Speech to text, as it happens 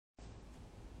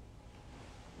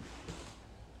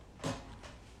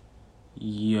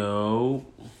Yo,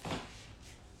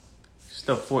 it's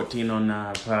the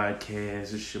 1409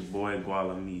 podcast. It's your boy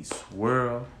Guala Meets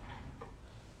World.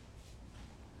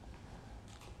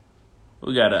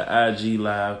 We got an IG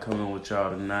live coming with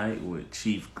y'all tonight with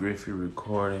Chief Griffey,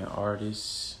 recording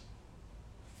artist.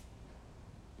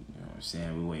 You know what I'm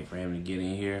saying? We waiting for him to get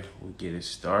in here. We'll get it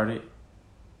started.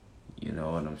 You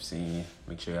know what I'm saying?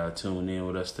 Make sure y'all tune in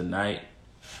with us tonight.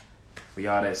 For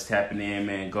y'all that's tapping in,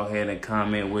 man, go ahead and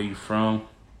comment where you from.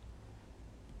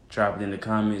 Drop it in the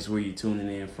comments where you tuning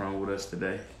in from with us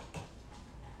today.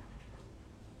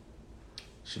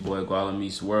 It's your boy Guala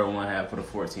Meets World, one half of the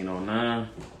 1409.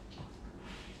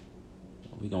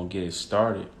 We gonna get it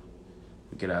started.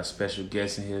 We get our special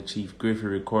guest in here, Chief Griffey,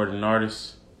 recording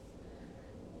artist.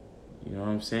 You know what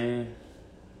I'm saying?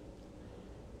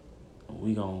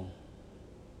 We gonna...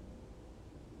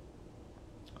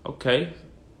 Okay.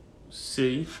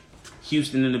 See.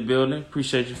 Houston in the building.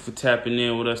 Appreciate you for tapping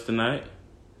in with us tonight.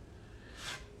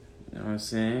 You know what I'm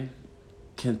saying?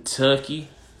 Kentucky.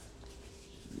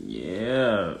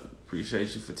 Yeah.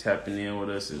 Appreciate you for tapping in with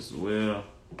us as well.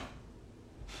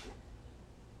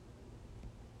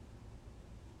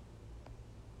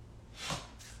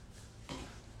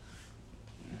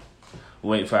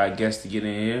 Waiting for our guests to get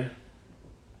in here.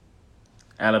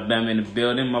 Alabama in the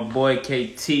building. My boy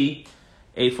KT,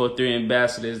 843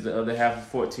 Ambassador, is the other half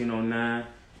of 1409.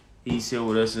 He's here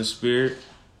with us in spirit.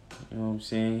 You know what I'm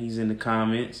saying? He's in the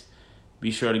comments.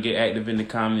 Be sure to get active in the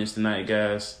comments tonight,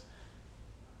 guys.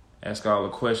 Ask all the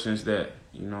questions that,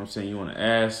 you know what I'm saying, you want to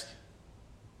ask.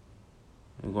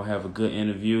 We're going to have a good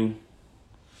interview. You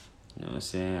know what I'm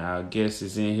saying? Our guest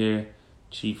is in here,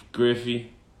 Chief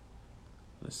Griffey.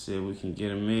 Let's see if we can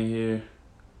get him in here.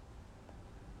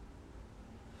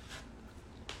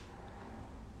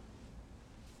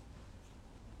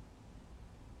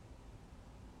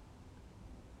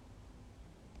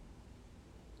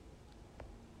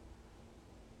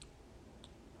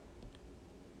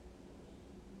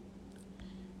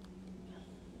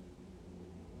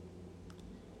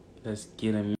 Let's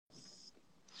get him.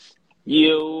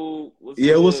 Yo, what's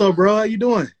good? What's up, bro? How you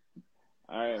doing?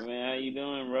 All right, man. How you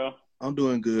doing, bro? I'm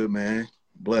doing good, man.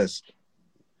 Blessed.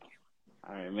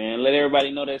 All right, man. Let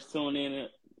everybody know that's tuning in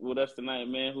with us tonight,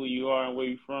 man, who you are and where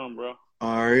you from, bro.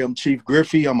 All right, I'm Chief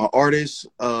Griffey. I'm an artist.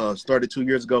 Started 2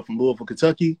 years ago from Louisville,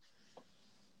 Kentucky.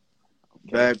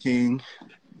 Okay. Bab King,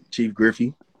 Chief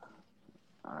Griffey.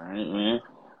 All right, man.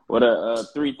 What are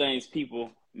three things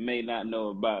people may not know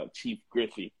about Chief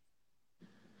Griffey?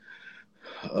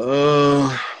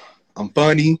 I'm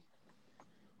funny.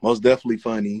 Most definitely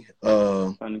funny.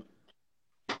 Funny.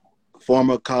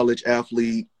 Former college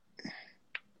athlete.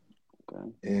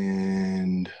 Okay.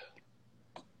 And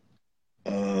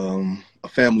a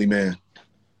family man.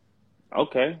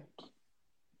 Okay.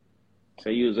 So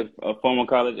you was a former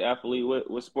college athlete.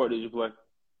 What sport did you play?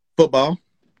 Football.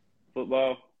 Football?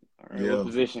 All right. Yeah. What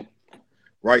position?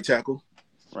 Right tackle.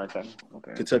 Right tackle.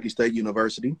 Okay. Kentucky State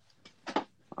University.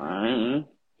 All right. Man.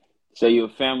 So you're a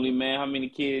family man. How many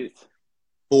kids?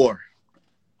 4.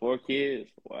 4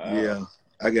 kids? Wow. Yeah.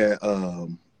 I got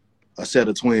a set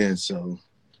of twins, so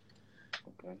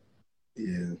okay.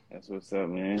 Yeah. That's what's up,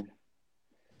 man.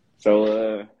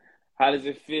 So how does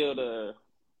it feel to,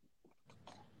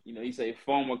 you say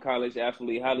former college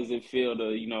athlete, how does it feel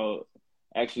to,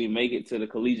 actually make it to the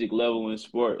collegiate level in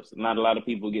sports? Not a lot of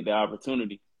people get the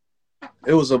opportunity.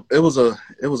 It was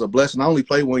a blessing. I only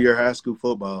played 1 year high school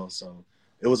football, so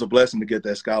it was a blessing to get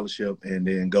that scholarship and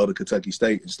then go to Kentucky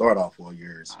State and start off 4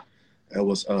 years. It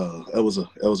was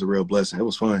a real blessing. It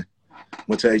was fun.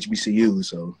 Went to HBCU,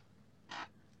 so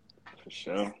for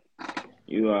sure.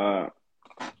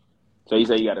 So you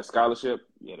say you got a scholarship?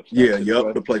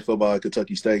 To play football at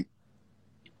Kentucky State.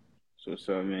 So what's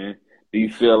up, man? Do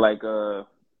you feel like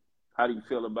how do you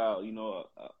feel about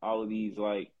all of these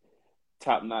like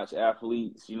top-notch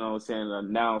athletes, are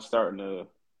now starting to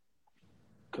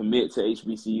commit to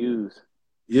HBCUs?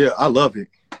 Yeah, I love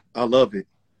it.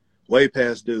 Way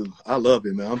past due. I love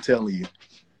it, man. I'm telling you.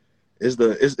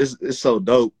 It's so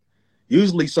dope.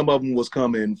 Usually some of them was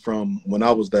coming from, when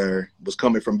I was there, was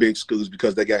coming from big schools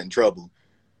because they got in trouble.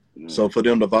 Mm. So for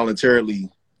them to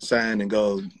voluntarily sign and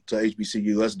go to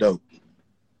HBCU, that's dope.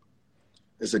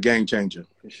 It's a game changer.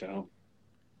 For sure.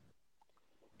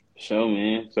 Sure,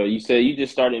 man. So you said you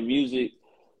just started music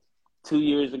 2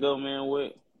 years ago, man.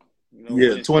 What?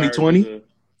 2020.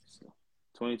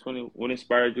 2020. What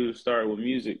inspired you to start with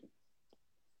music?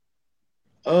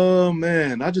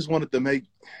 Man, I just wanted to make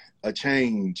a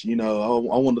change. I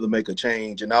wanted to make a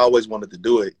change, and I always wanted to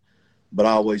do it, but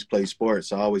I always played sports.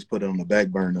 So I always put it on the back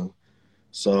burner.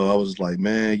 So I was like,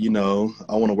 man,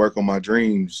 I want to work on my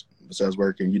dreams besides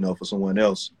working, for someone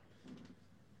else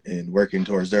and working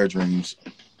towards their dreams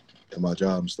and my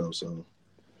job and stuff. So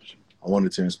I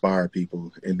wanted to inspire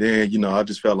people. And then, I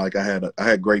just felt like I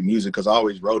had great music because I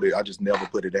always wrote it. I just never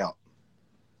put it out.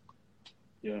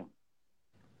 Yeah.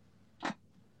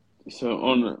 So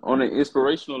on an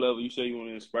inspirational level, you say you want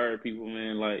to inspire people,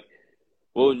 man. Like,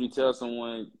 what would you tell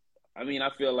someone? I mean, I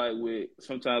feel like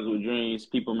sometimes with dreams,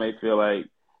 people may feel like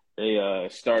they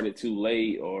started too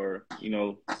late, or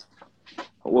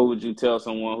what would you tell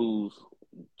someone who's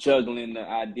juggling the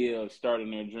idea of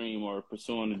starting their dream or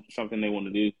pursuing something they want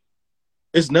to do?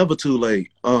 It's never too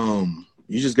late.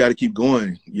 You just got to keep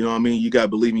going. You know what I mean? You got to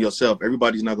believe in yourself.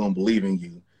 Everybody's not going to believe in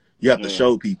you. You have to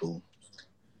show people.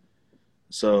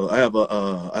 So I have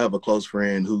a close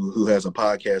friend who has a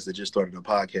podcast that just started a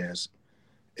podcast,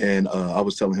 and I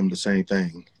was telling him the same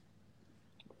thing.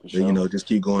 Sure. That, just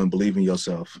keep going, believe in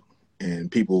yourself,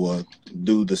 and people will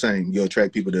do the same. You'll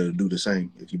attract people that will do the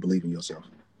same if you believe in yourself.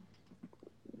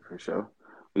 For sure.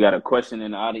 We got a question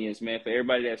in the audience, man. For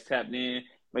everybody that's tapped in,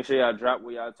 make sure y'all drop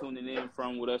where y'all tuning in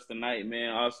from with us tonight,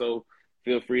 man. Also,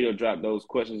 feel free to drop those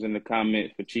questions in the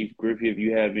comments for Chief Griffey if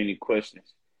you have any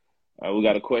questions. We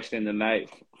got a question tonight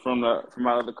from our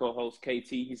other co-host, KT.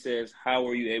 He says, how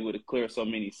were you able to clear so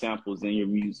many samples in your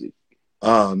music?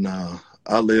 Oh, no.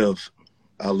 I live.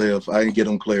 I didn't get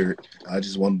them cleared. I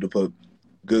just wanted to put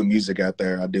good music out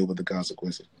there. I deal with the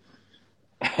consequences.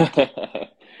 So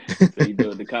you deal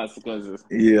with the consequences?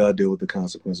 Yeah, I deal with the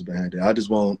consequences behind it. I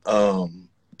just want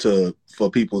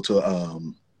for people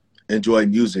to enjoy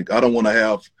music. I don't want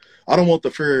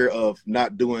the fear of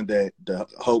not doing that to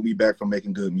hold me back from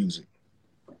making good music.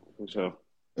 For sure.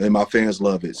 And my fans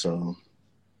love it, so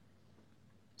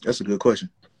that's a good question.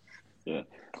 Yeah.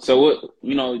 So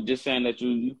what, just saying that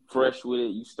you fresh with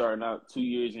it, you starting out 2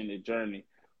 years in the journey,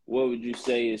 what would you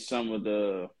say is some of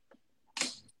the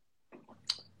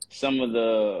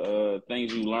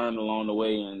things you learned along the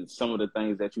way, and some of the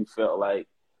things that you felt like,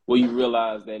 you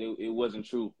realized that it wasn't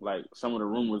true, like some of the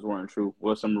rumors weren't true,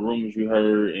 or some of the rumors you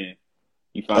heard and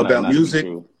you found about out not music? To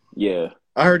be true? Yeah.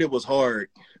 I heard it was hard.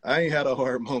 I ain't had a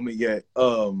hard moment yet.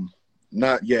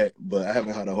 Not yet, but I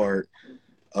haven't had a hard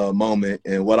moment.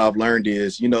 And what I've learned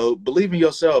is, believe in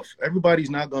yourself. Everybody's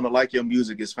not going to like your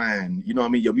music. It's fine. You know what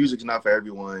I mean? Your music's not for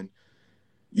everyone.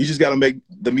 You just got to make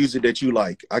the music that you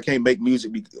like. I can't make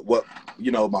music what,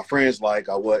 my friends like,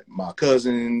 or what my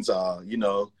cousins,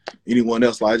 anyone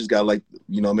else like. I just got to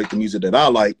make the music that I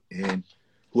like, and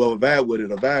whoever vibe with it,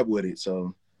 will vibe with it.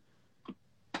 So,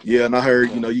 yeah, and I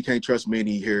heard, you can't trust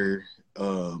many here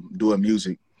doing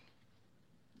music.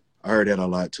 I heard that a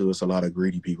lot, too. It's a lot of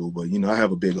greedy people, but, I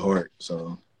have a big heart,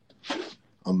 so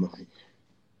I'm,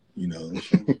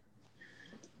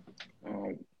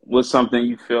 What's something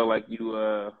you feel like you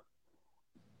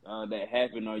that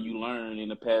happened or you learned in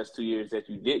the past 2 years that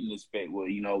you didn't expect with,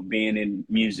 being in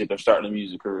music or starting a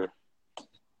music career?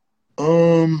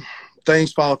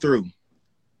 Things fall through.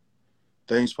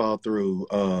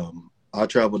 I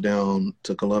traveled down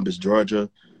to Columbus, Georgia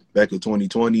back in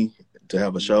 2020 to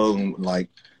have a show. Like,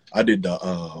 I did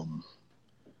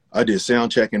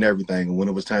sound check and everything. And when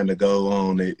it was time to go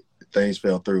on, things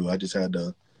fell through. I just had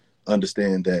to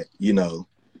understand that,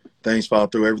 things fall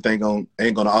through. Everything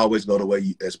ain't gonna always go the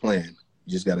way as planned.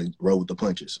 You just gotta roll with the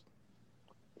punches.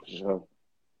 Sure.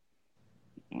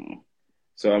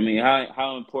 So I mean,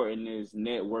 how important is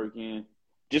networking?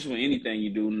 Just with anything you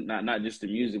do, not just the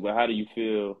music, but how do you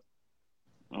feel?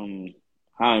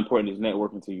 How important is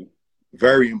networking to you?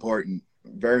 Very important.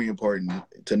 Very important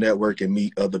to network and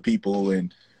meet other people,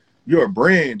 and you're a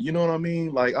brand. You know what I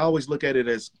mean? Like, I always look at it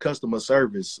as customer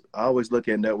service. I always look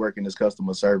at networking as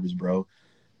customer service, bro.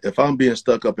 If I'm being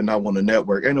stuck up and I want to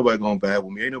network, ain't nobody gonna vibe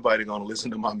with me. Ain't nobody gonna listen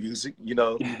to my music,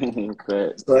 So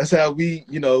that's how we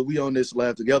on this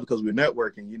lab together, because we're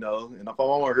networking, And if I'm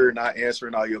on here not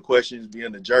answering all your questions,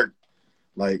 being a jerk,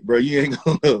 like, bro, you ain't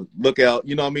gonna look out.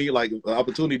 You know what I mean? Like, if an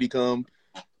opportunity come,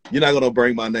 you're not gonna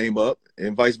bring my name up,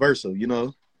 and vice versa,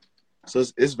 So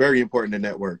it's very important to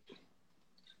network.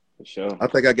 For sure. I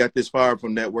think I got this far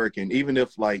from networking. Even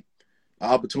if like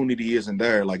an opportunity isn't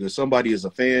there, like if somebody is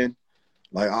a fan,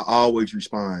 like I always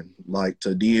respond like to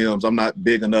DMs. I'm not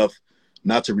big enough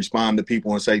not to respond to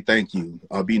people and say thank you.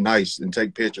 I'll be nice and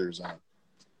take pictures.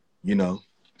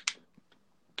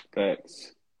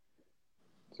 Facts.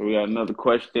 So we got another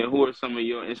question. Who are some of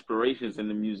your inspirations in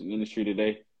the music industry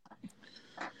today?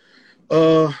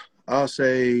 I'll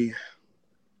say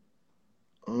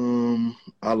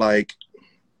I like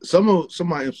some of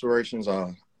my inspirations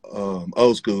are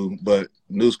old school, but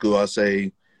new school I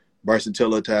say Bryson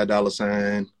Tiller, Ty Dolla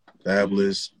 $ign,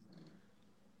 Fabulous.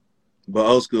 But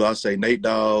old school, I say Nate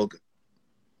Dogg.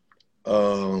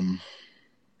 Um,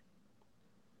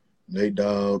 Nate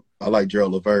Dogg. I like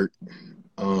Gerald Levert.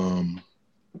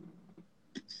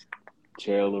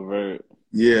 Gerald Levert.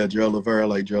 Yeah, Gerald Levert. I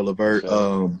like Gerald Levert.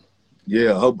 Sure.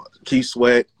 Yeah, Keith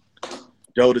Sweat,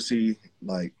 Jodeci,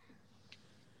 like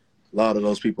a lot of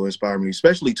those people inspire me,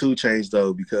 especially 2 Chainz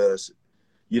though, because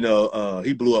he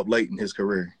blew up late in his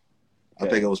career. I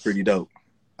think it was pretty dope.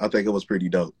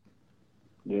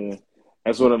 Yeah,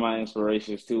 that's one of my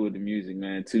inspirations too with the music,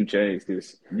 man. 2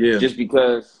 Chainz, Yeah, just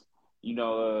because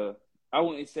I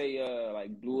wouldn't say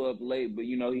like blew up late, but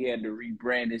he had to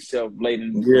rebrand himself late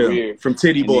in his yeah, career, from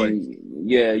Titty and Boy. then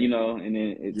and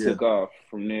then it Yeah, took off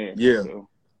from there. yeah, So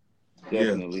yeah,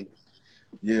 definitely,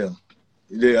 yeah,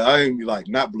 yeah. I ain't like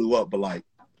not blew up, but like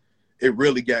it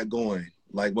really got going.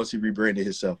 Like once he rebranded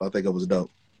himself, I think it was dope.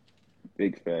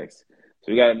 big facts.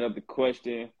 So we got another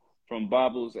question from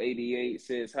Bobbles88.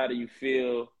 Says, how do you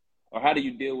feel, or how do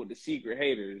you deal with the secret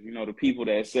haters? The people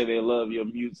that say they love your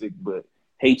music but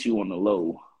hate you on the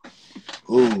low.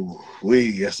 Ooh,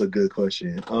 that's a good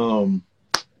question.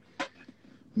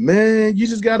 Man, you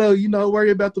just gotta,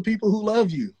 worry about the people who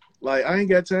love you. Like, I ain't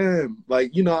got time.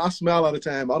 Like, I smile all the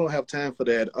time. I don't have time for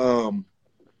that.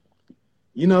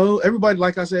 Everybody,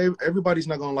 like I said, everybody's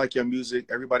not gonna like your music.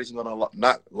 Everybody's gonna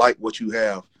not like what you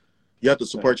have. You have to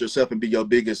support yourself and be your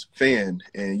biggest fan.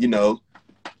 And you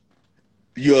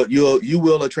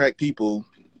will attract people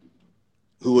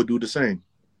who will do the same.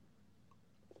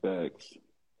 Facts.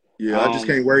 Yeah, I just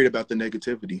can't worry about the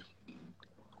negativity.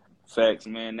 Facts,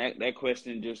 man. That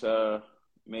question just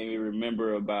made me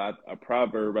remember about a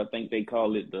proverb. I think they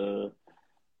call it the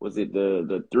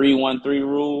 3-1-3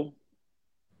 rule.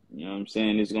 You know what I'm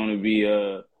saying? It's gonna be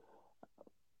out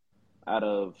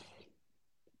of,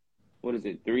 what is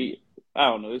it, 3? I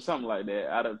don't know, it's something like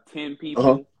that. Out of 10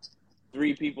 people,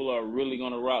 3 people are really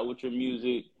gonna rock with your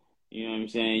music. You know what I'm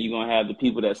saying? You're gonna have the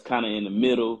people that's kinda in the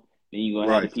middle. Then you're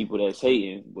gonna have the people that's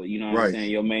hating, but you know what I'm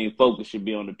saying? Your main focus should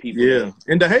be on the people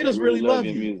and the haters that really love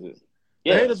your you. music.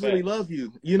 The haters really love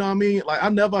you. You know what I mean? Like I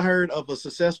never heard of a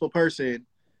successful person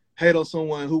hate on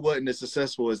someone who wasn't as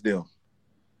successful as them.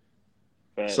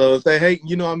 Facts. So if they hate,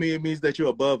 you know what I mean, it means that you're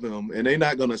above them, and they're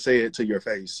not gonna say it to your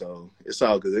face. So it's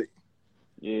all good.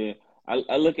 Yeah,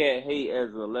 I look at hate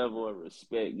as a level of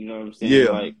respect. You know what I'm saying? Yeah.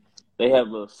 Like they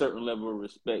have a certain level of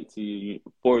respect to you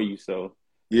for you. So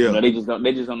yeah, they just don't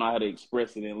know how to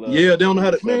express it in love. Yeah, they don't know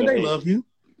how to. Man, they love you.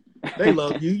 They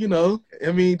love you.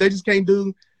 I mean, they just can't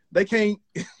do. They can't.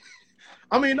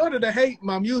 I mean, in order to hate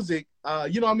my music,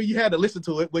 you had to listen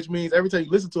to it, which means every time you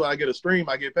listen to it, I get a stream,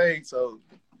 I get paid. So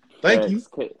thank you.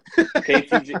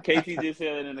 KT just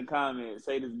said it in the comments.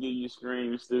 Haters give you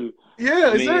screams too.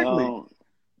 Yeah, exactly.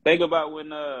 Think about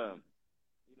when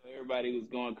everybody was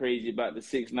going crazy about the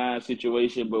 6ix9ine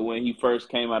situation, but when he first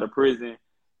came out of prison,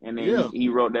 and then he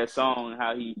wrote that song,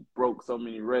 how he broke so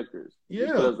many records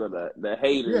because of the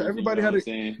haters. Yeah, everybody had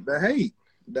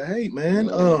the hate, man.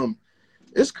 Yeah.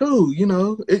 It's cool,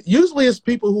 usually it's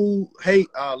people who hate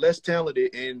less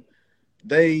talented, and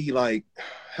they like,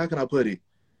 how can I put it?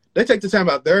 They take the time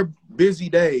out their busy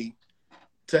day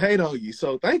to hate on you.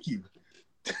 So thank you.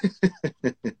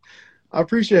 I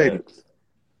appreciate it.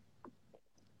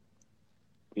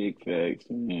 Big facts.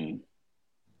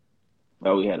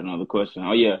 Oh, we had another question.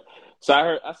 Oh yeah. So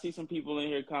I see some people in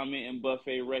here commenting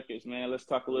Buffet Records, man. Let's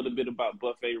talk a little bit about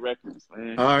Buffet Records,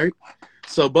 man. All right.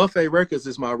 So Buffet Records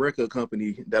is my record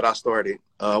company that I started.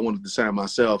 I wanted to sign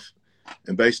myself,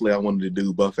 and basically I wanted to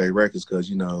do Buffet Records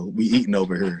because we eating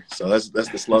over here. So that's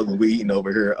the slogan. We eating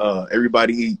over here.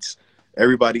 Everybody eats.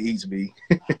 Everybody eats, B.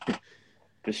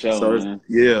 For sure. So man.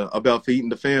 Yeah, about feeding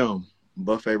the fam.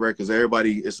 Buffet Records.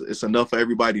 Everybody, it's enough for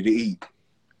everybody to eat.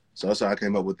 So that's how I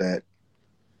came up with that.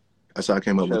 With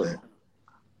that.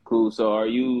 Cool. So are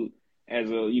you, as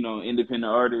a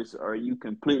independent artist, are you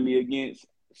completely against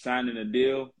signing a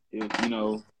deal? If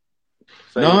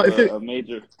a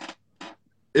major,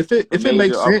 if it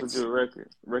makes sense, a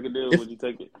record deal, would you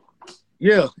take it?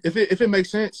 Yeah, if it makes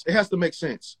sense, it has to make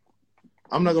sense.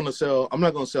 I'm not gonna sell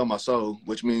my soul,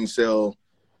 which means sell.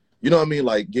 You know what I mean?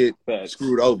 Like get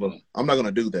screwed over. I'm not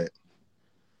gonna do that.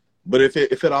 But if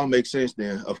it all makes sense,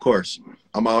 then of course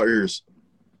I'm all ears.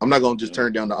 I'm not gonna just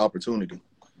turn down the opportunity.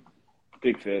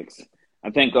 Big facts. I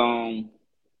think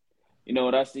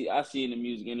what I see in the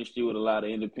music industry with a lot of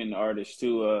independent artists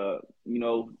too.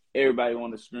 Everybody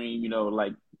want to scream,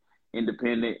 like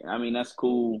independent. I mean, that's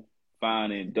cool,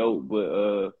 fine, and dope.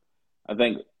 But I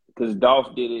think because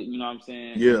Dolph did it, you know what I'm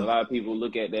saying? Yeah. A lot of people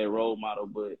look at that role model,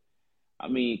 but I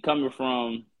mean, coming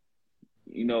from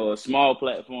a small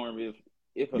platform,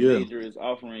 if a Yeah, major is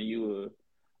offering you a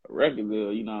record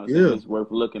deal, you know what I'm saying, yeah, it's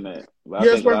worth looking at. But I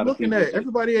yeah. It's think a worth lot of looking people at. just,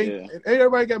 Everybody yeah, ain't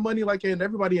everybody got money like that, and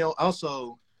everybody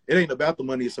also it ain't about the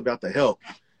money. It's about the help.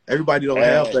 Everybody don't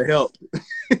have the facts. help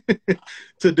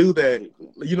to do that.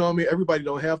 You know what I mean? Everybody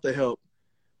don't have the help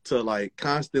to like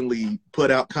constantly put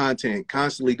out content,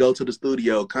 constantly go to the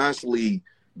studio, constantly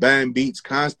buying beats,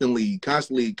 constantly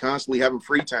having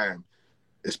free time,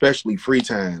 especially free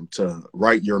time to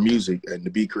write your music and to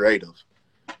be creative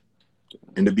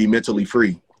and to be mentally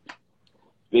free.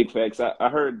 Big facts. I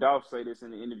heard Dolph say this in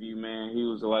the interview, man. He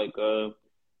was like,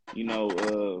 you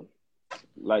know,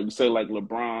 like you say, like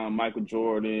LeBron, Michael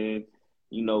Jordan,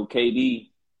 you know, KD,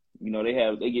 you know,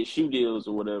 they get shoe deals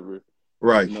or whatever.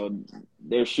 Right, You know,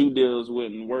 their shoe deals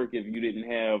wouldn't work if you didn't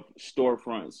have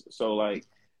storefronts. So like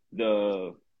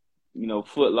the, you know,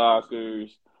 Foot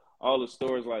Lockers, all the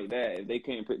stores like that, if they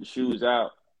can't put the shoes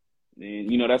out, then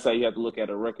you know that's how you have to look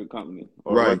at a record company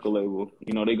or a right. record label.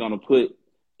 You know, they're gonna put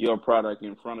your product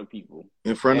in front of people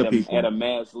In front at of a people.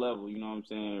 mass level. You know what I'm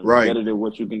saying? Right. Better than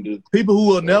what you can do. People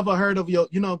who have So never heard of your,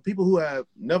 people who have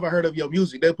never heard of your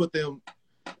music, they put them,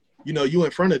 you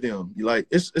in front of them. You like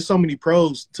it's so many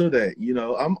pros to that.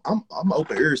 I'm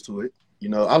open ears to it.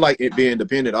 I like it being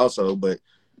independent also, but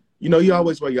you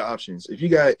always weigh your options. If you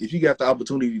got the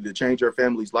opportunity to change your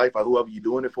family's life or whoever you're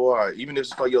doing it for, or even if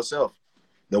it's for yourself,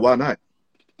 then why not?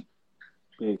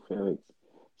 big facts.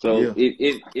 So Yeah.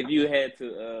 if you had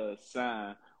to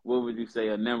sign, what would you say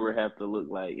a number have to look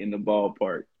like in the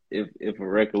ballpark if a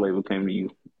record label came to you?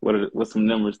 What's some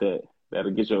numbers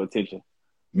that'll get your attention?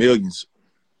 Millions.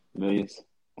 Millions.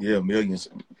 Yeah, millions.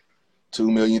 2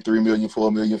 million, 3 million,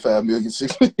 4 million, 5 million,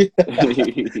 6 million.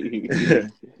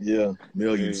 Yeah,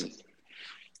 millions.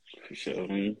 For sure,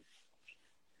 man.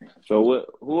 So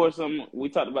who are some, we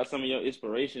talked about some of your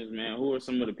inspirations, man. Who are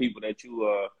some of the people that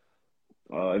you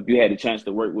if you had a chance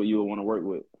to work with, you would want to work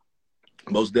with?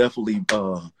 Most definitely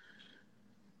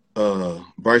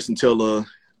Bryson Tiller,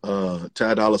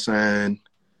 Ty Dolla $ign,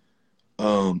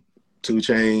 2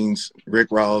 Chainz, Rick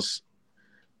Ross,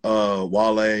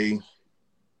 Wale,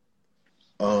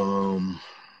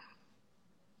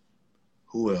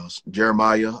 who else?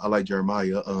 Jeremiah. I like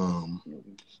Jeremiah. Hold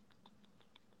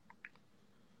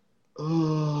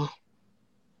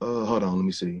on, let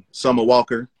me see. Summer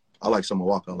Walker. I like Summer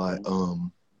Walker a lot.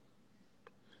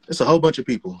 It's a whole bunch of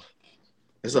people.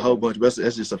 It's a whole bunch, but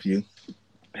it's just a few.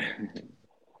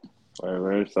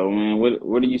 Right. So, man,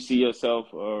 what do you see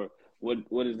yourself, or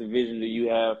what is the vision that you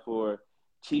have for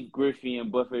Chief Griffey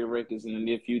and Buffet Records in the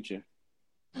near future?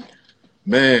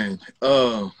 Man,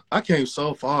 I came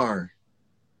so far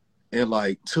in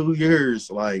like 2 years.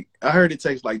 Like I heard it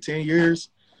takes like 10 years,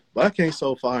 but I came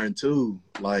so far in 2.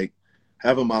 Like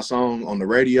having my song on the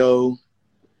radio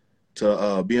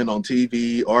to being on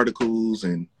TV, articles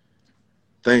and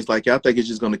things like that. I think it's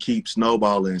just gonna keep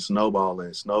snowballing.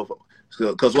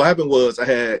 Because what happened was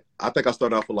I think I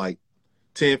started off with like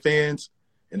 10 fans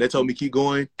and they told me keep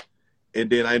going. And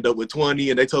then I end up with 20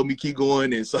 and they told me keep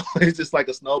going. And so it's just like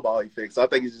a snowball effect. So I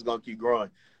think it's just going to keep growing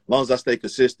as long as I stay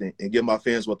consistent and give my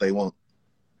fans what they want.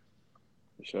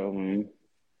 For sure, man.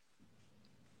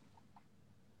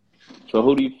 So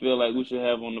who do you feel like we should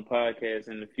have on the podcast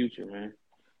in the future, man?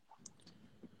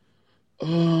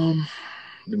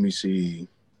 Let me see.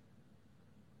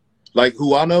 Like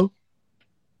who I know?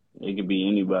 It could be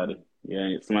anybody.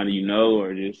 Yeah, somebody you know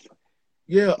or just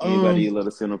Yeah, anybody you let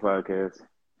us in the podcast.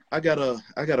 I got a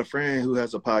friend who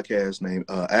has a podcast named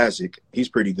Isaac. He's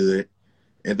pretty good.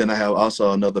 And then I have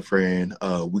also another friend,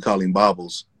 we call him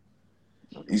Bobbles.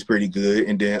 He's pretty good.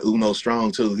 And then Uno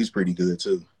Strong too, he's pretty good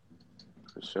too.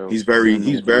 For sure.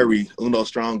 Uno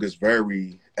Strong is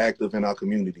very active in our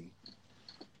community.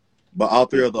 But all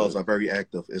 3 of those are very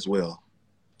active as well.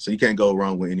 So you can't go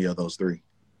wrong with any of those 3.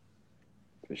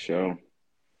 For sure.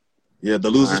 Yeah, the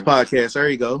Losers Podcast. There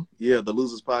you go. Yeah, the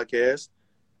Losers Podcast.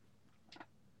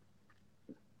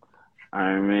 All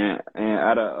right, man. And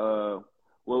out of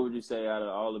what would you say out of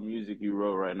all the music you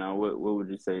wrote right now? What would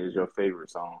you say is your favorite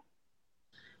song?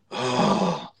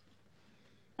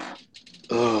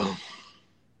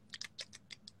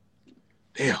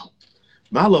 Damn.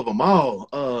 I love them all.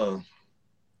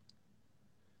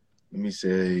 Let me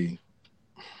say,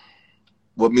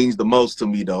 what means the most to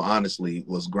me though, honestly,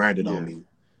 was Grinded on Me.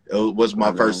 It was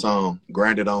my first song,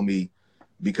 Grinded on Me,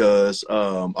 because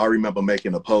I remember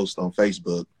making a post on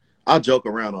Facebook. I joke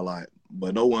around a lot,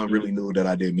 but no one really knew that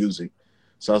I did music.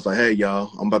 So I was like, hey,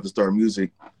 y'all, I'm about to start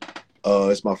music.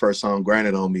 It's my first song,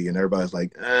 Grinded on Me. And everybody's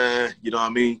like, you know what I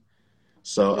mean?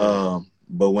 So,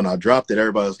 but when I dropped it,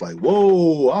 everybody was like,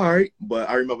 whoa, all right. But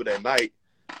I remember that night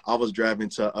I was driving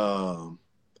to,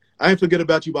 I ain't forget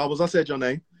about you, Bobbles. I said your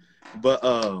name, but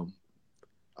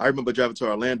I remember driving to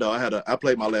Orlando. I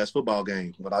played my last football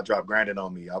game when I dropped Grinding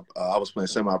on Me. I was playing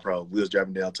semi-pro. We was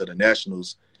driving down to the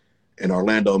Nationals in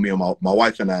Orlando, me and my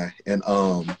wife and I. And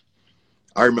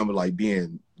I remember like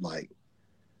being like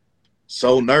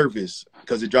so nervous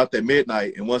because it dropped at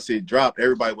midnight. And once it dropped,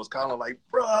 everybody was kind of like,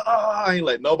 bro, I ain't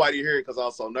let nobody hear it because I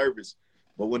was so nervous.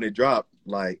 But when it dropped,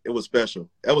 like, it was special.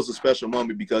 It was a special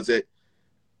moment because it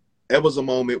was a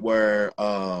moment where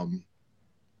I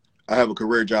have a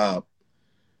career job.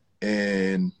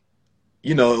 And,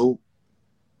 you know,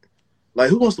 like,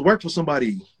 who wants to work for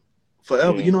somebody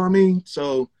forever? Yeah. You know what I mean?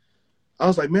 So I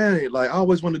was like, man, like, I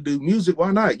always want to do music.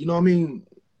 Why not? You know what I mean?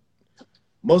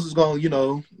 Most is going to, you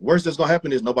know, worst that's going to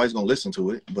happen is nobody's going to listen to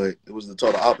it. But it was the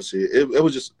total opposite. It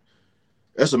was just,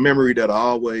 that's a memory that I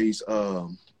always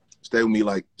stay with me,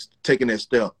 like, taking that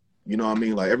step. You know what I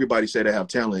mean? Like, everybody say they have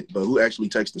talent, but who actually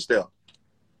takes the step?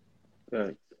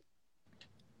 Okay.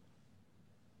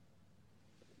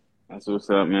 That's what's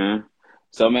up, man.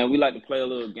 So, man, we like to play a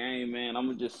little game, man.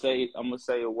 I'm gonna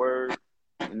say a word,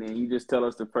 and then you just tell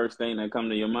us the first thing that come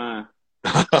to your mind.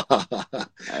 All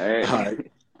right. All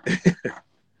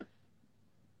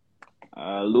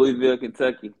right. Louisville,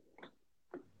 Kentucky.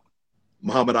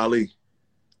 Muhammad Ali.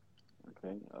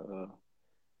 Okay.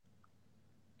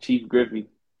 Chief Griffey.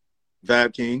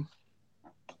 Vab King.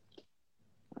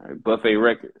 All right. Buffet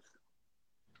Records.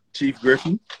 Chief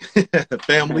Griffey.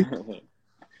 Family. All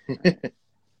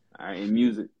right. And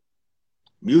music.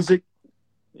 Music.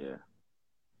 Yeah.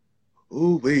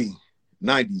 Ooh wee.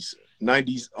 90s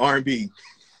R&B.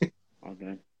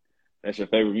 Okay. That's your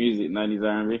favorite music, 90s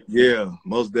R&B? Yeah,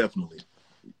 most definitely.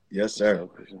 Yes, sir.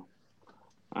 For sure.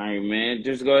 All right, man.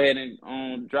 Just go ahead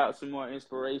and drop some more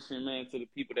inspiration, man, to the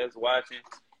people that's watching.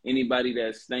 Anybody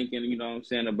that's thinking, you know what I'm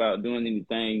saying, about doing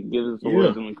anything, give us some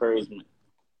words of encouragement.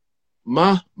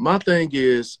 My thing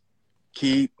is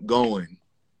keep going.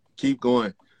 Keep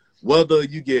going. Whether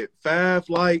you get 5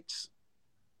 likes,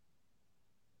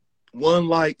 1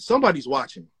 like, somebody's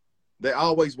watching. They're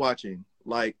always watching.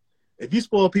 Like, if you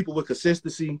spoil people with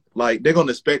consistency, like, they're going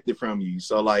to expect it from you.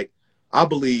 So, like, I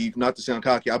believe, not to sound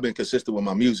cocky, I've been consistent with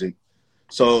my music.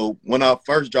 So when I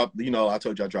first dropped, you know, I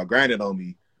told you I dropped Grinding on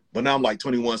Me, but now I'm like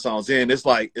 21 songs in. It's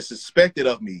like, it's expected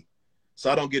of me.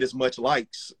 So I don't get as much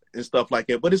likes and stuff like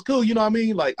that. But it's cool, you know what I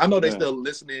mean? Like, I know they're still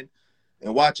listening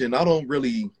and watching. I don't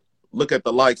really look at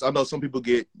the likes. I know some people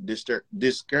get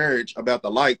discouraged about the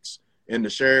likes and the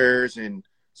shares and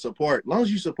support. As long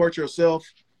as you support yourself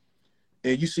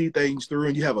and you see things through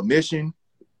and you have a mission,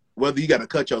 whether you got to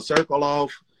cut your circle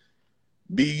off,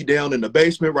 be down in the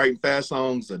basement writing 5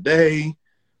 songs a day,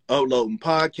 uploading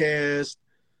podcasts,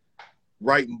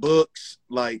 writing books,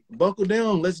 like, buckle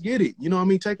down, let's get it. You know what I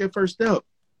mean? Take that first step.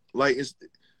 Like, it's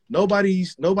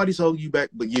nobody's holding you back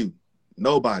but you.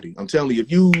 Nobody. I'm telling you,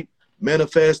 if you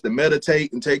manifest and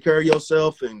meditate and take care of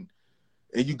yourself and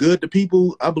you good to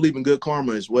people, I believe in good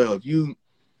karma as well. If you,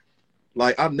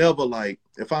 like, I never, like,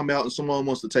 if I'm out and someone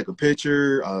wants to take a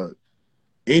picture,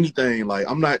 anything, like,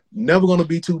 I'm never going to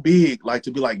be too big, like,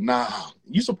 to be like, nah,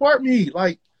 you support me.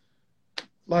 Like,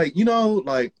 you know,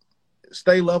 like,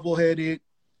 stay level-headed.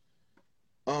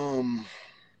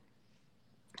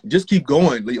 Just keep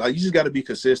going. Like, you just got to be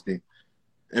consistent.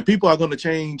 And people are going to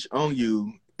change on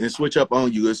you and switch up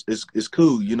on you. It's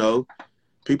cool, you know.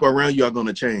 People around you are going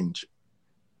to change.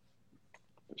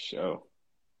 For sure.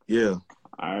 Yeah.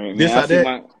 All right, man. This or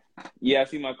that. I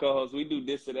see my co-host. We do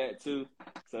this or that, too.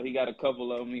 So he got a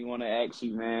couple of them he want to ask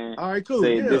you, man. All right, cool.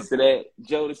 Say this or that.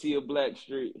 Jodeci or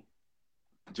Blackstreet?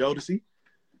 Jodeci.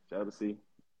 Jodeci.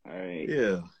 All right.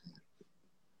 Yeah.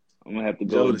 I'm going to have to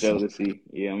go with Jodeci.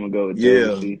 Yeah, I'm going to go with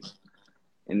Jodeci.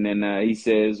 And then he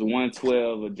says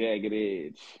 112 or Jagged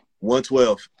Edge?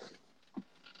 112.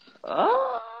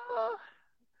 Oh.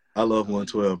 I love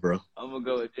 112, bro. I'm going to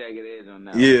go with Jagged Edge on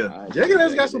that. Yeah. Right, Jagged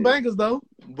Edge got some bangers, though.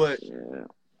 But yeah.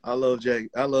 I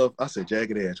said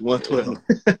Jagged Edge. 112.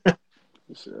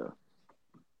 For sure.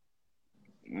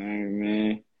 All right,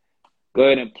 man. Go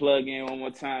ahead and plug in one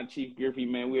more time, Chief Griffey,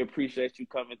 man. We appreciate you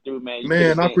coming through, man.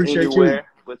 Man, I appreciate anywhere, you.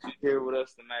 But you're here with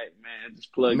us tonight, man.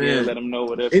 Just plug in, let them know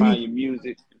where they find your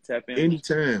music, and tap in.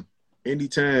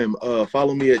 Anytime.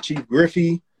 Follow me at Chief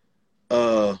Griffey.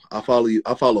 I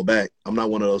follow back. I'm not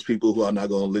one of those people who are not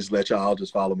going to just let y'all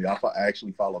just follow me. I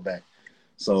actually follow back.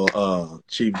 So,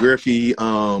 Chief Griffey,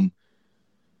 I'm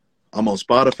on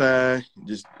Spotify.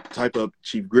 Just type up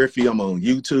Chief Griffey. I'm on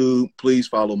YouTube. Please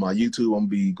follow my YouTube. I'm going to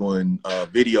be going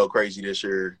video crazy this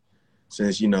year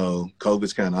since, you know,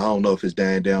 COVID's kind of, I don't know if it's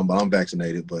dying down, but I'm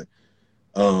vaccinated. But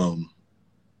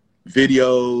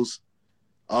videos,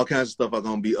 all kinds of stuff are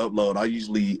gonna be uploaded. I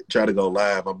usually try to go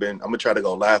live. I'm gonna try to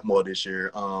go live more this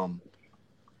year.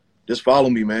 Just follow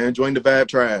me, man. Join the Vibe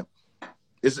Tribe.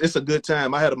 It's a good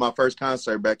time. I had my first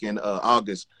concert back in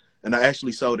August, and I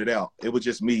actually sold it out. It was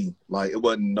just me. Like, it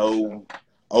wasn't no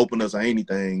openers or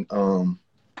anything.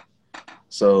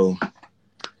 So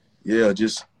yeah,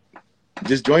 just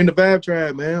join the Vibe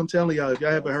Tribe, man. I'm telling y'all, if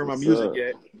y'all haven't heard my music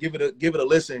yet, give it a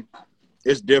listen.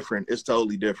 It's different. It's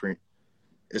totally different.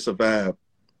 It's a vibe.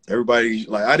 Everybody,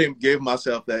 like, I didn't give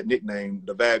myself that nickname,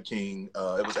 the Vibe King.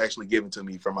 It was actually given to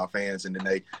me from my fans, and then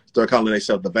they start calling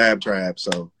themselves the Vibe Tribe.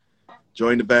 So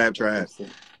join the Vibe Tribe.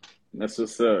 That's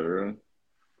what's up, bro.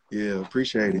 Yeah,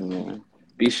 appreciate it. Yeah.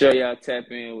 Be sure y'all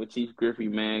tap in with Chief Griffey,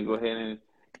 man. Go ahead and,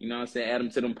 you know what I'm saying, add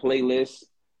him to them playlists.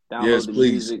 Download the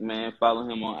music, man. Follow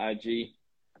him on IG. You know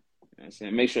what I'm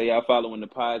saying? Make sure y'all following the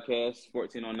podcast,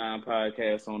 1409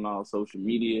 Podcast on all social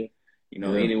media. You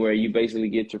know, anywhere you basically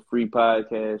get your free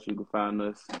podcast, you can find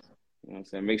us. You know what I'm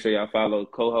saying? Make sure y'all follow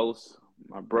co-host,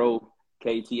 my bro, KT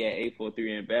at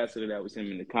 843 Ambassador. That was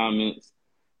him in the comments.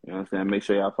 You know what I'm saying? Make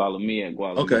sure y'all follow me at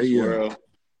Guadalupe World.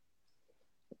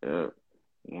 Yeah. You know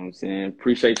what I'm saying?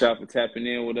 Appreciate y'all for tapping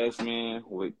in with us, man,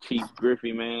 with Chief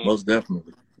Griffey, man. Most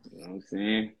definitely. You know what I'm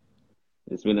saying?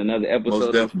 It's been another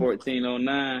episode of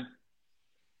 1409.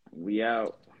 We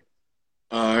out.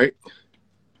 All right.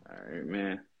 All right,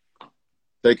 man.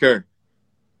 Take care.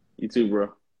 You too,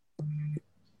 bro.